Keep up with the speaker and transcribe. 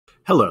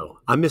Hello,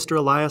 I'm Mr.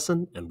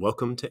 Eliason, and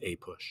welcome to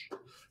APUSH.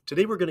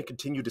 Today we're going to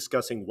continue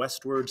discussing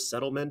westward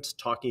settlement,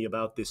 talking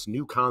about this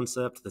new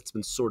concept that's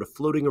been sort of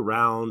floating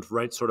around,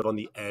 right sort of on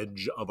the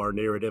edge of our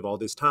narrative all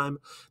this time,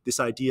 this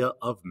idea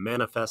of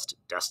manifest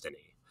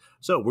destiny.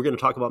 So we're going to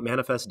talk about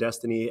manifest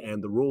destiny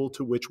and the role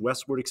to which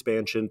westward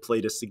expansion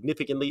played a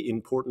significantly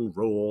important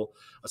role,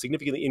 a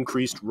significantly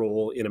increased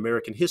role in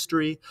American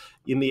history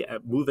in the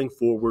moving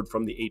forward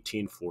from the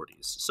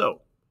 1840s.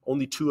 So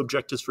only two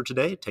objectives for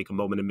today. Take a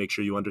moment and make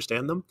sure you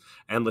understand them.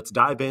 And let's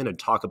dive in and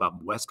talk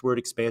about westward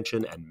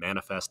expansion and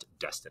manifest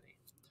destiny.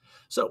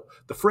 So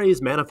the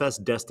phrase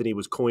manifest destiny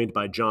was coined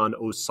by John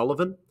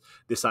O'Sullivan.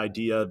 This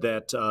idea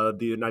that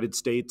the United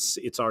States,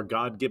 it's our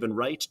God-given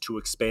right to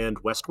expand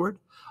westward.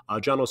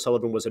 John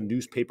O'Sullivan was a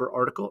newspaper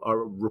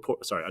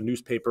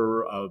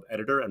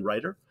editor and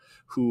writer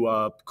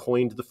who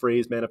coined the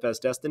phrase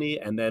manifest destiny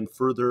and then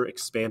further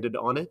expanded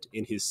on it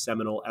in his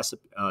seminal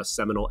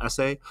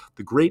essay,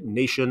 The Great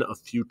Nation of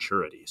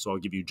Futurity. So I'll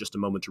give you just a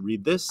moment to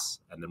read this,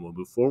 and then we'll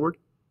move forward.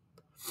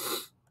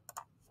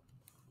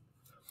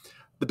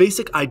 The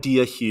basic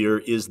idea here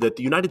is that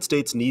the United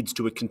States needs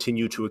to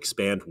continue to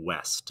expand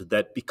west,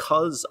 that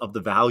because of the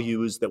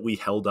values that we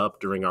held up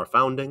during our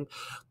founding,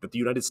 that the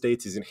United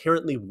States is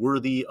inherently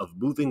worthy of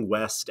moving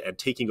west and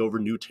taking over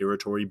new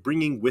territory,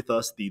 bringing with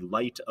us the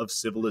light of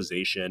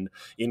civilization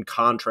in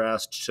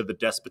contrast to the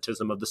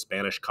despotism of the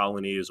Spanish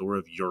colonies or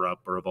of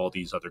Europe or of all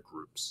these other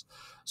groups.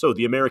 So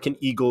the American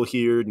eagle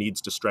here needs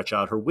to stretch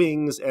out her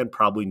wings and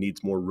probably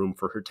needs more room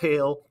for her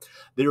tail.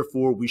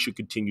 Therefore, we should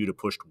continue to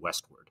push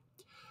westward.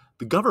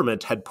 The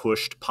government had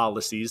pushed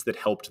policies that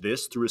helped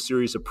this through a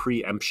series of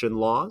preemption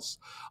laws.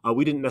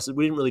 We didn't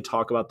really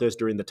talk about this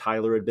during the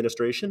Tyler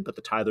administration, but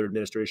the Tyler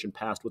administration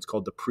passed what's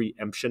called the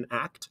Preemption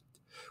Act,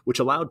 which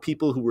allowed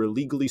people who were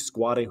illegally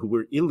squatting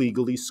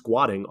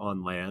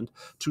on land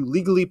to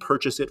legally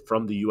purchase it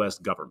from the U.S.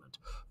 government,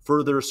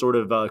 further sort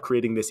of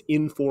creating this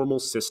informal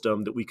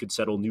system that we could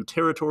settle new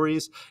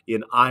territories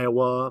in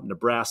Iowa,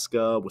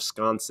 Nebraska,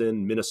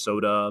 Wisconsin,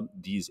 Minnesota,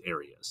 these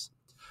areas.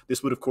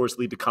 This would, of course,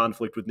 lead to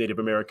conflict with Native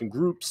American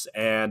groups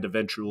and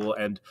eventual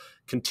and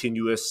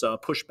continuous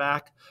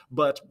pushback,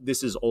 but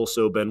this has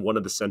also been one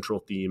of the central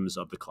themes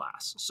of the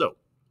class. So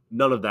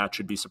none of that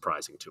should be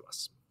surprising to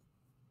us.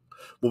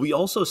 What we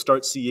also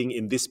start seeing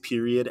in this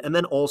period, and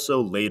then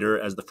also later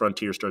as the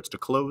frontier starts to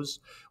close,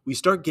 we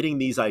start getting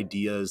these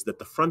ideas that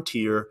the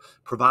frontier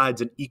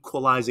provides an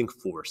equalizing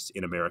force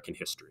in American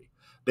history,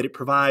 that it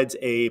provides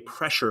a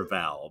pressure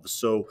valve.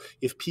 So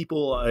if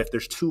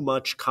there's too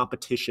much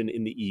competition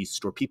in the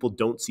East or people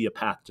don't see a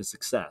path to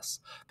success,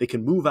 they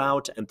can move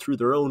out and through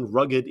their own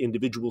rugged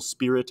individual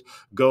spirit,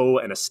 go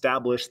and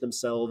establish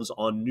themselves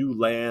on new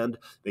land.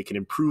 They can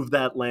improve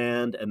that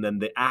land. And then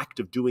the act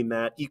of doing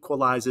that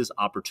equalizes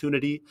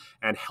opportunity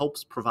and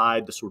helps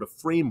provide the sort of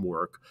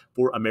framework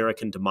for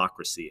American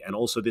democracy. And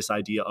also this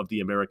idea of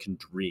the American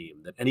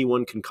dream, that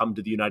anyone can come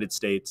to the United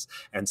States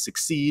and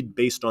succeed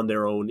based on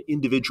their own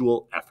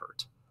individual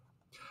effort.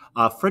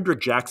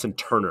 Frederick Jackson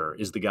Turner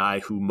is the guy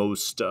who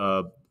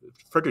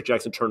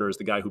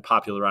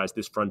popularized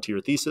this frontier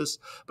thesis.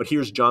 But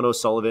here's John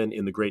O'Sullivan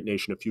in The Great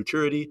Nation of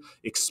Futurity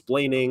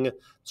explaining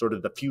sort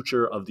of the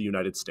future of the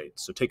United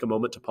States. So take a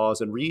moment to pause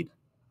and read,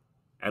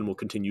 and we'll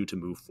continue to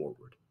move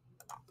forward.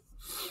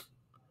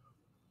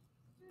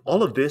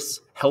 All of this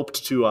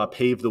helped to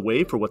pave the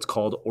way for what's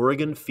called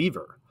Oregon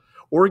fever.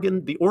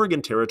 The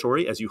Oregon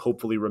Territory, as you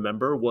hopefully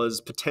remember, was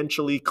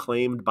potentially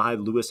claimed by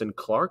Lewis and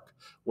Clark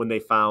when they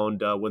found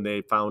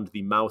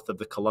the mouth of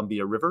the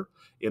Columbia River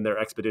in their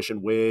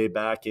expedition way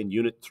back in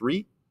Unit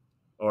 3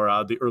 or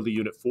the early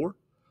Unit 4.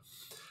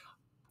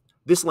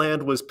 This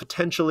land was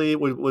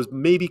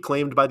maybe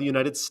claimed by the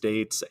United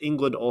States.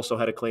 England also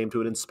had a claim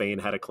to it, and Spain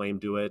had a claim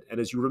to it. And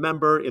as you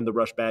remember, in the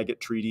Rush-Bagot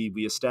Treaty,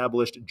 we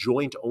established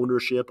joint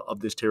ownership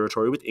of this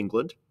territory with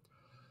England.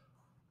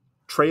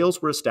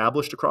 Trails were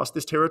established across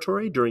this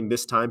territory during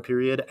this time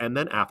period and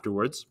then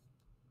afterwards.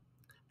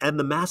 And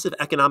the massive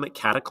economic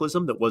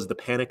cataclysm that was the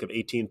Panic of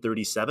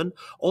 1837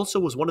 also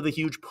was one of the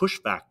huge push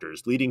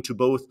factors, leading to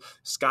both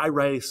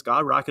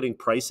skyrocketing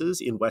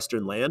prices in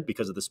Western land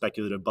because of the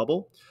speculative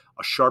bubble,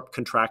 a sharp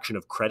contraction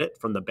of credit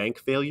from the bank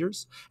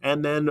failures,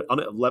 and then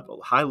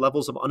high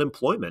levels of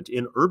unemployment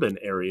in urban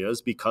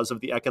areas because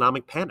of the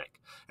economic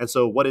panic. And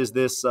so what is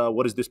this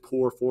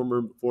poor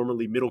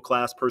formerly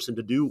middle-class person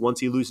to do once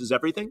he loses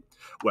everything?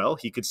 Well,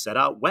 he could set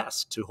out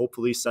west to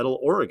hopefully settle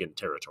Oregon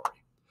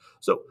territory.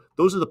 So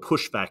those are the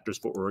push factors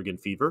for Oregon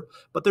fever,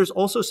 but there's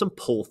also some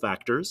pull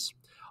factors.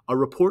 A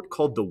report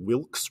called the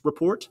Wilkes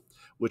Report,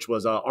 which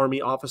was an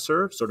Army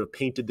officer, sort of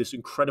painted this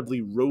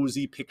incredibly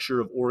rosy picture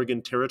of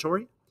Oregon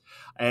territory.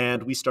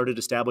 And we started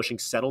establishing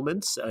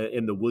settlements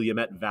in the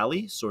Willamette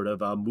Valley, sort of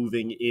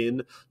moving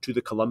in to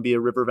the Columbia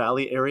River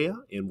Valley area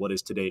in what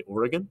is today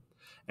Oregon.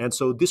 And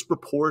so this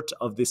report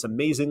of this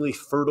amazingly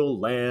fertile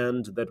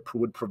land that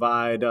would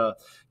provide,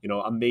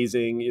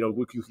 amazing,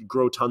 you could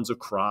grow tons of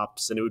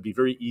crops and it would be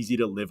very easy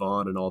to live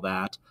on and all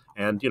that.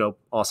 And,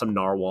 awesome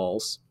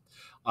narwhals.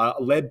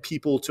 led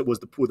people to were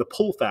the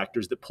pull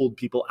factors that pulled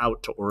people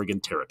out to Oregon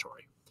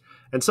Territory.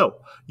 And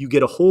so you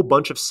get a whole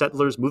bunch of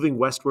settlers moving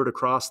westward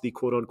across the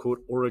quote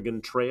unquote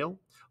Oregon Trail,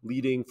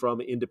 leading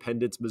from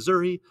Independence,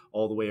 Missouri,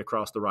 all the way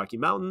across the Rocky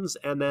Mountains,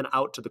 and then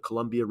out to the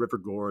Columbia River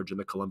Gorge and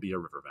the Columbia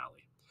River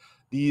Valley.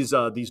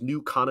 These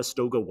new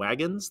Conestoga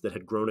wagons that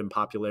had grown in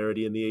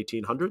popularity in the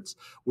 1800s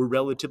were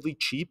relatively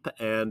cheap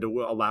and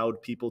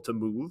allowed people to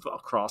move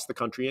across the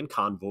country in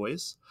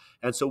convoys.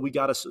 And so we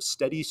got a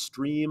steady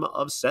stream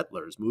of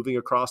settlers moving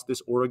across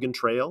this Oregon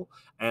Trail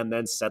and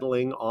then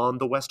settling on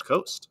the West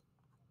Coast.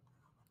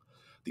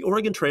 The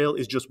Oregon Trail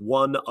is just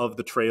one of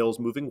the trails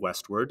moving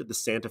westward. The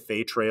Santa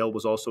Fe Trail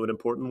was also an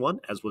important one,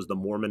 as was the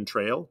Mormon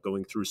Trail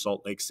going through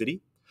Salt Lake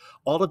City.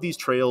 All of these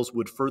trails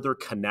would further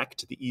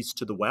connect the east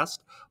to the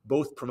west,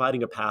 both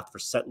providing a path for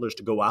settlers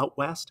to go out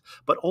west,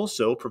 but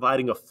also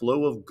providing a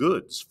flow of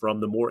goods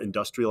from the more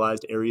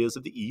industrialized areas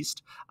of the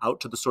east out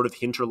to the sort of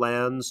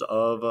hinterlands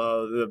of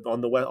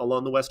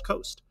along the west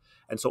coast.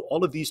 And so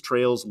all of these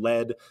trails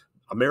led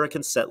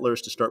American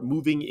settlers to start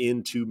moving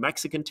into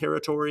Mexican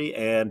territory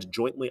and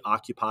jointly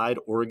occupied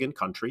Oregon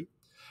country.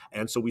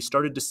 And so we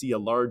started to see a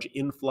large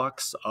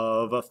influx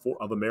of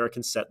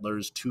American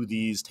settlers to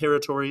these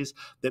territories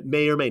that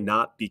may or may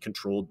not be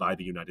controlled by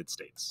the United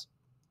States.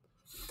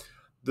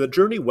 The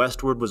journey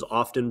westward was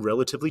often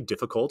relatively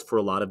difficult for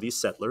a lot of these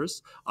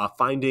settlers.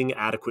 Finding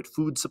adequate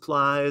food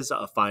supplies,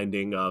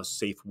 finding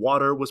safe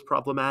water was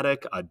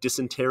problematic.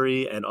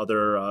 Dysentery and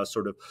other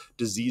sort of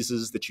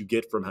diseases that you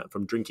get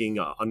from drinking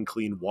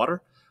unclean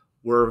water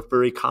were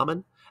very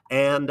common.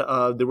 And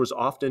there was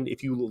often,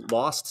 if you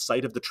lost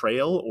sight of the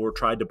trail or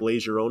tried to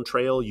blaze your own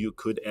trail, you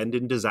could end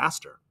in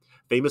disaster.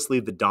 Famously,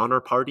 the Donner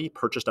Party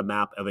purchased a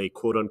map of a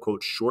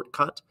quote-unquote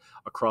shortcut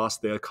across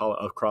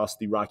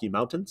the Rocky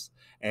Mountains,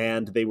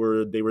 and they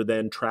were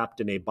then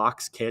trapped in a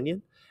box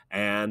canyon,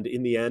 and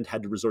in the end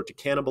had to resort to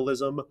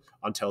cannibalism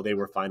until they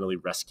were finally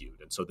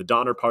rescued. And so the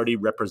Donner Party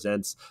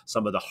represents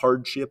some of the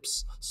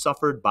hardships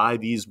suffered by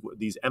these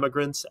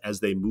immigrants as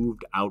they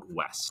moved out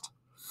west.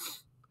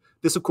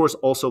 This, of course,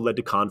 also led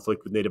to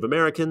conflict with Native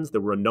Americans. There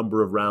were a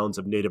number of rounds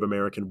of Native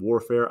American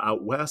warfare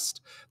out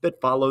west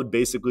that followed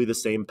basically the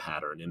same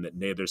pattern, in that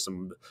there's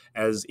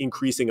as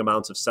increasing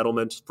amounts of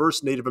settlement.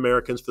 First, Native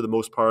Americans, for the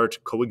most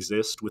part,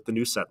 coexist with the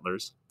new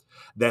settlers.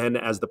 Then,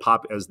 as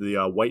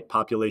the white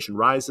population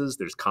rises,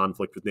 there's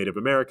conflict with Native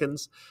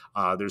Americans.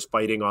 There's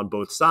fighting on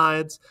both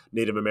sides.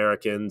 Native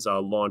Americans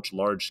launch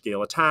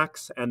large-scale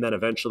attacks, and then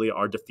eventually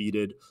are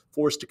defeated,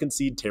 forced to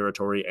concede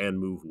territory, and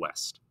move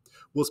west.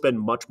 We'll spend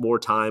much more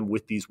time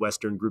with these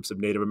Western groups of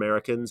Native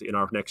Americans in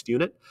our next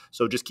unit.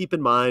 So just keep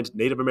in mind,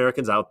 Native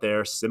Americans out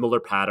there, similar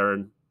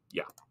pattern.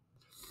 Yeah.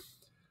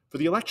 For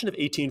the election of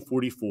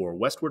 1844,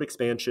 westward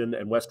expansion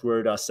and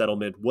westward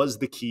settlement was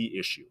the key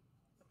issue.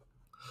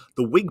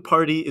 The Whig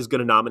Party is going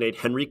to nominate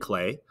Henry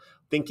Clay,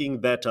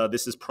 thinking that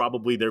this is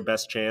probably their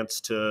best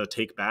chance to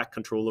take back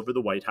control over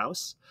the White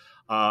House.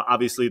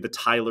 Obviously, the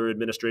Tyler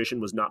administration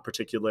was not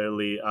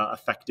particularly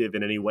effective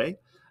in any way,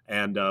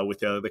 and with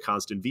the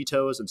constant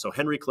vetoes. And so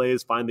Henry Clay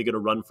is finally going to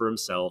run for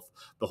himself,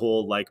 the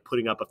whole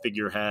putting up a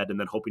figurehead and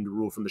then hoping to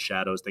rule from the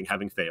shadows thing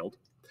having failed.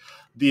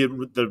 The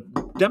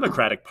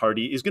Democratic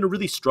Party is going to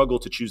really struggle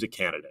to choose a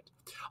candidate.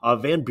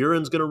 Van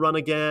Buren's going to run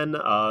again.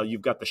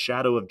 You've got the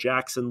shadow of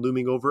Jackson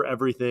looming over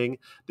everything.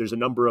 There's a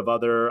number of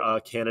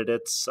other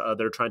candidates that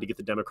are trying to get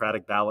the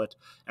Democratic ballot.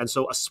 And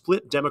so a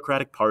split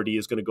Democratic Party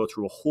is going to go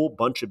through a whole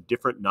bunch of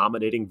different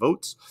nominating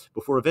votes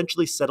before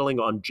eventually settling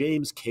on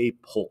James K.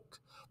 Polk,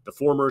 the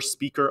former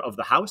Speaker of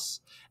the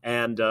House,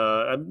 and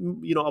a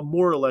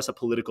more or less a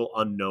political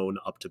unknown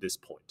up to this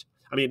point.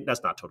 I mean,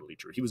 that's not totally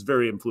true. He was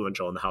very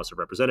influential in the House of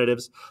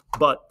Representatives,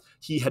 but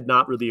he had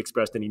not really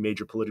expressed any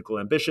major political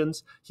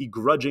ambitions. He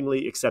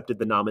grudgingly accepted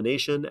the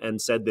nomination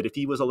and said that if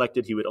he was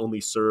elected, he would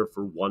only serve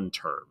for one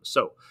term.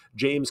 So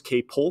James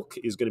K. Polk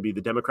is going to be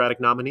the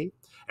Democratic nominee,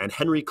 and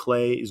Henry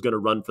Clay is going to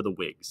run for the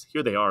Whigs.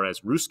 Here they are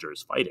as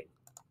roosters fighting.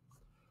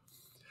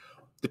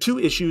 The two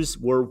issues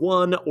were,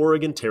 one,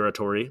 Oregon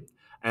Territory.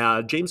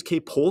 James K.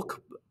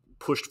 Polk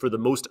pushed for the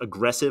most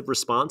aggressive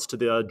response to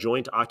the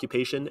joint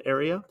occupation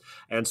area,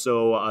 and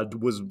so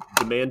was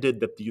demanded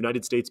that the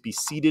United States be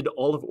ceded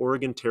all of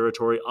Oregon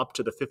Territory up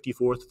to the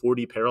 54th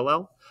 40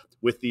 parallel,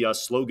 with the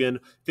slogan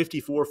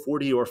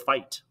 54-40 or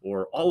fight,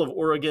 or all of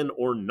Oregon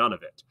or none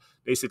of it,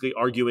 basically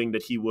arguing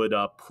that he would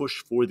push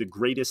for the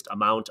greatest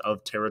amount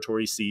of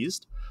territory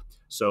seized.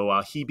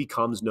 So he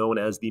becomes known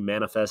as the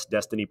Manifest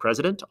Destiny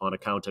President on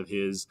account of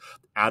his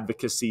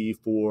advocacy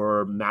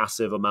for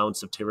massive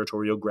amounts of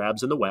territorial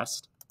grabs in the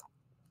West.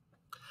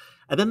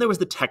 And then there was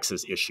the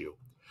Texas issue.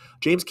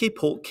 James K.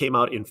 Polk came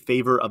out in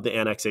favor of the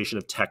annexation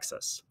of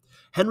Texas.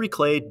 Henry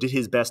Clay did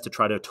his best to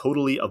try to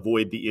totally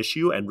avoid the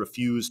issue and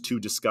refuse to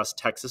discuss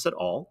Texas at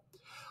all,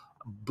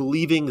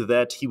 believing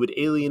that he would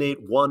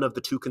alienate one of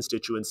the two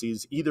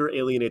constituencies, either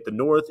alienate the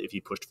North if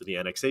he pushed for the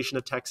annexation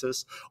of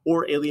Texas,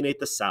 or alienate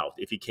the South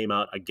if he came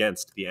out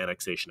against the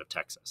annexation of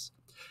Texas.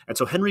 And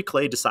so Henry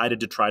Clay decided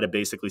to try to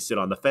basically sit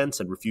on the fence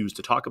and refuse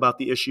to talk about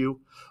the issue,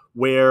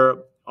 where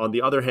On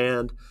the other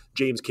hand,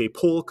 James K.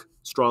 Polk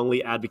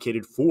strongly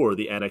advocated for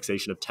the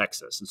annexation of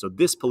Texas. And so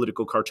this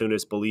political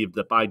cartoonist believed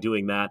that by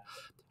doing that,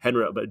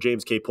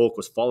 James K. Polk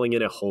was falling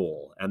in a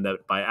hole, and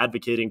that by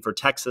advocating for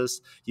Texas,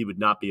 he would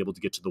not be able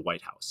to get to the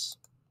White House.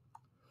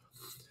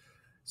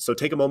 So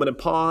take a moment and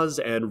pause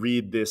and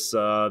read this.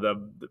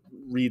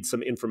 Read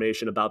some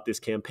information about this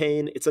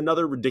campaign. It's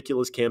another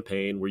ridiculous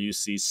campaign where you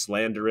see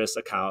slanderous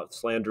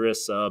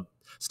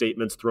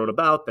statements thrown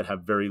about that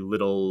have very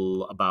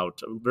little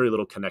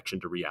connection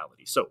to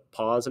reality. So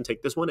pause and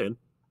take this one in,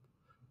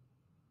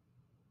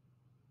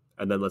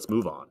 and then let's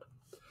move on.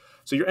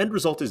 So your end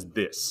result is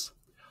this.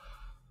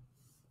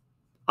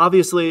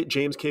 Obviously,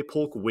 James K.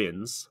 Polk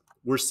wins.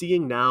 We're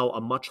seeing now a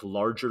much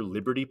larger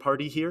Liberty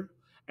Party here.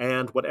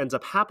 And what ends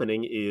up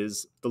happening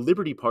is the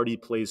Liberty Party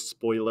plays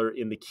spoiler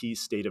in the key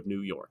state of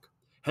New York.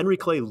 Henry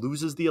Clay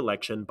loses the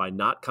election by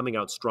not coming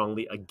out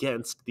strongly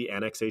against the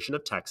annexation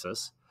of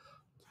Texas,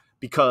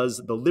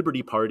 because the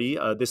Liberty Party,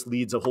 this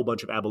leads a whole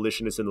bunch of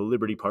abolitionists in the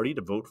Liberty Party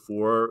to vote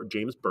for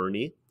James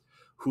Birney,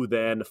 who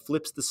then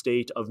flips the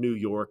state of New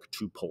York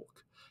to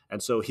Polk.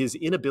 And so his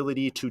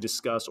inability to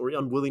discuss, or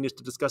unwillingness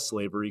to discuss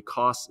slavery,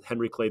 costs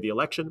Henry Clay the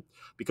election,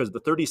 because the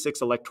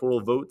 36 electoral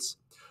votes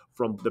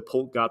from the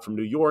Polk got from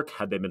New York,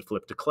 had they been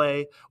flipped to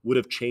Clay, would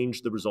have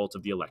changed the result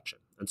of the election.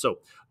 And so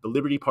the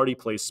Liberty Party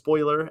plays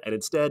spoiler, and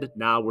instead,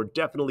 now we're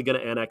definitely going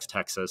to annex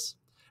Texas.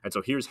 And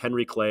so here's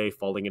Henry Clay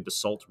falling into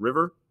Salt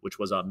River, which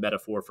was a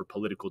metaphor for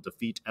political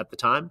defeat at the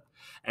time,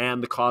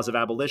 and the cause of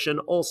abolition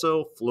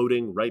also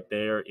floating right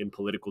there in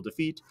political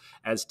defeat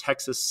as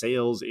Texas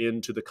sails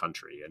into the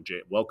country and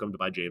welcomed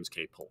by James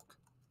K. Polk.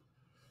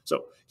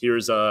 So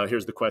here's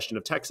the question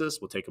of Texas.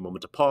 We'll take a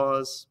moment to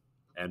pause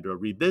and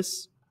read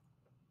this.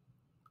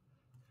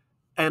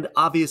 And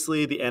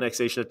obviously, the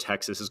annexation of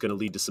Texas is going to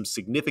lead to some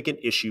significant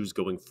issues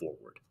going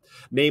forward.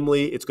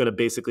 Namely, it's going to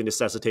basically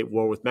necessitate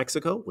war with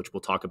Mexico, which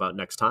we'll talk about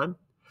next time.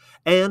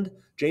 And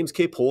James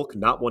K. Polk,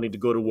 not wanting to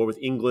go to war with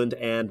England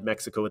and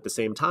Mexico at the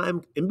same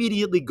time,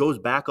 immediately goes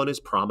back on his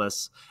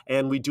promise,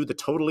 and we do the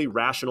totally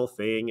rational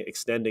thing,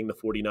 extending the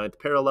 49th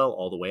parallel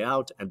all the way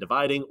out and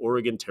dividing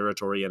Oregon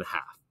Territory in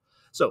half.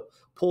 So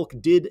Polk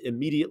did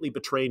immediately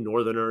betray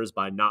Northerners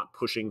by not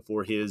pushing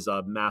for his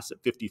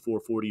massive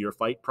 54-40-year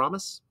fight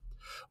promise.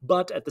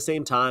 But at the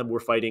same time,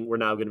 we're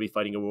now going to be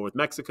fighting a war with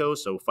Mexico,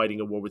 so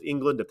fighting a war with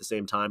England at the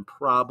same time,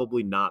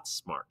 probably not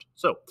smart.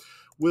 So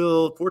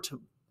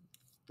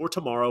for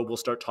tomorrow, we'll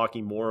start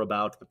talking more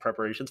about the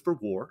preparations for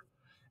war.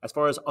 As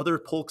far as other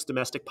Polk's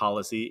domestic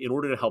policy, in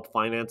order to help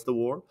finance the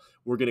war,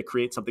 we're going to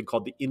create something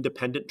called the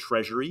Independent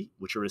Treasury,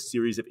 which are a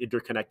series of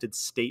interconnected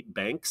state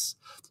banks.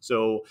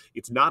 So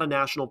it's not a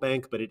national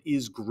bank, but it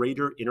is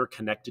greater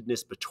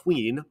interconnectedness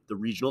between the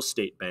regional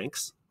state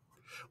banks.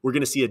 We're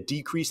going to see a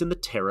decrease in the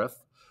tariff,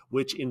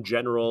 which in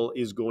general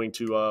is going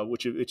to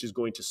which is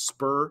going to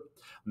spur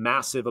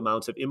massive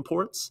amounts of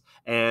imports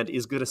and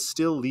is going to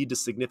still lead to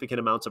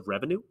significant amounts of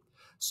revenue.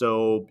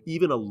 So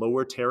even a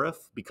lower tariff,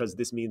 because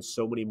this means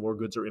so many more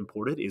goods are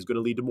imported, is going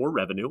to lead to more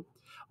revenue.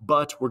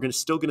 But we're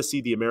still going to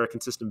see the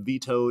American system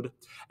vetoed,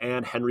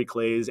 and Henry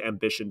Clay's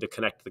ambition to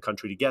connect the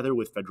country together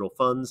with federal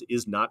funds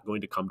is not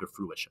going to come to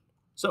fruition.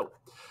 So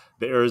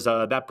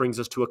that brings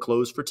us to a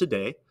close for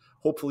today.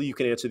 Hopefully you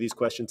can answer these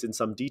questions in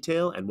some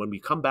detail, and when we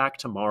come back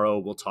tomorrow,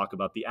 we'll talk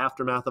about the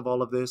aftermath of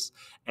all of this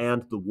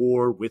and the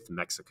war with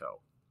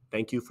Mexico.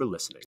 Thank you for listening.